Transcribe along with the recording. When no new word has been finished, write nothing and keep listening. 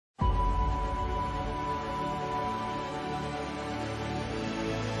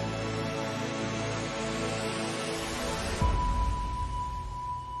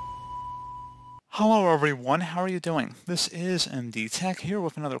Hello everyone, how are you doing? This is MD Tech here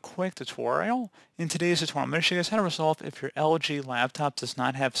with another quick tutorial. In today's tutorial, I'm going to show you guys how to resolve if your LG laptop does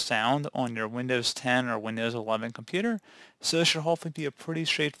not have sound on your Windows 10 or Windows 11 computer. So this should hopefully be a pretty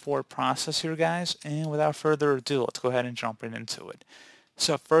straightforward process here, guys. And without further ado, let's go ahead and jump right into it.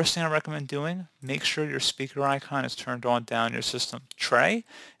 So first thing I recommend doing, make sure your speaker icon is turned on down your system tray,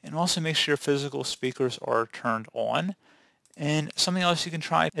 and also make sure your physical speakers are turned on. And something else you can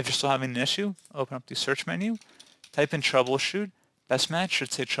try if you're still having an issue, open up the search menu, type in troubleshoot. Best match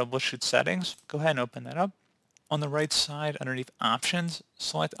should say troubleshoot settings. Go ahead and open that up. On the right side underneath options,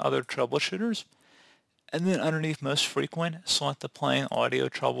 select other troubleshooters. And then underneath most frequent, select the playing audio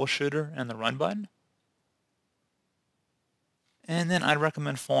troubleshooter and the run button. And then I'd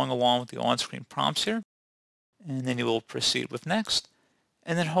recommend following along with the on-screen prompts here. And then you will proceed with next.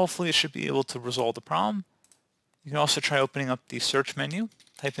 And then hopefully it should be able to resolve the problem. You can also try opening up the search menu,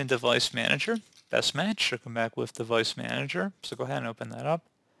 type in Device Manager, best match, should come back with Device Manager, so go ahead and open that up.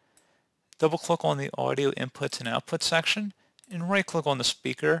 Double click on the Audio Inputs and Output section, and right click on the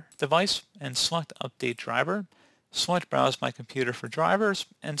speaker device, and select Update Driver. Select Browse My Computer for drivers,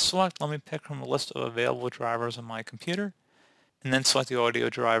 and select Let me pick from the list of available drivers on my computer, and then select the audio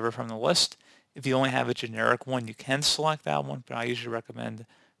driver from the list. If you only have a generic one, you can select that one, but I usually recommend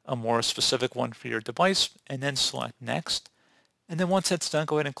a more specific one for your device, and then select Next. And then once that's done,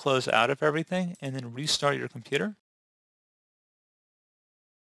 go ahead and close out of everything, and then restart your computer.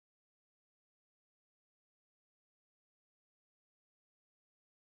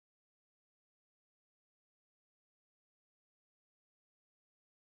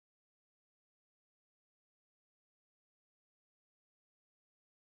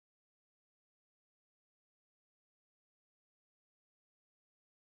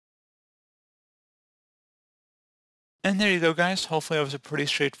 And there you go, guys. Hopefully that was a pretty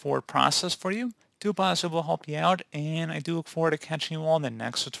straightforward process for you. Do hope I was able to help you out, and I do look forward to catching you all in the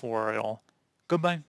next tutorial. Goodbye.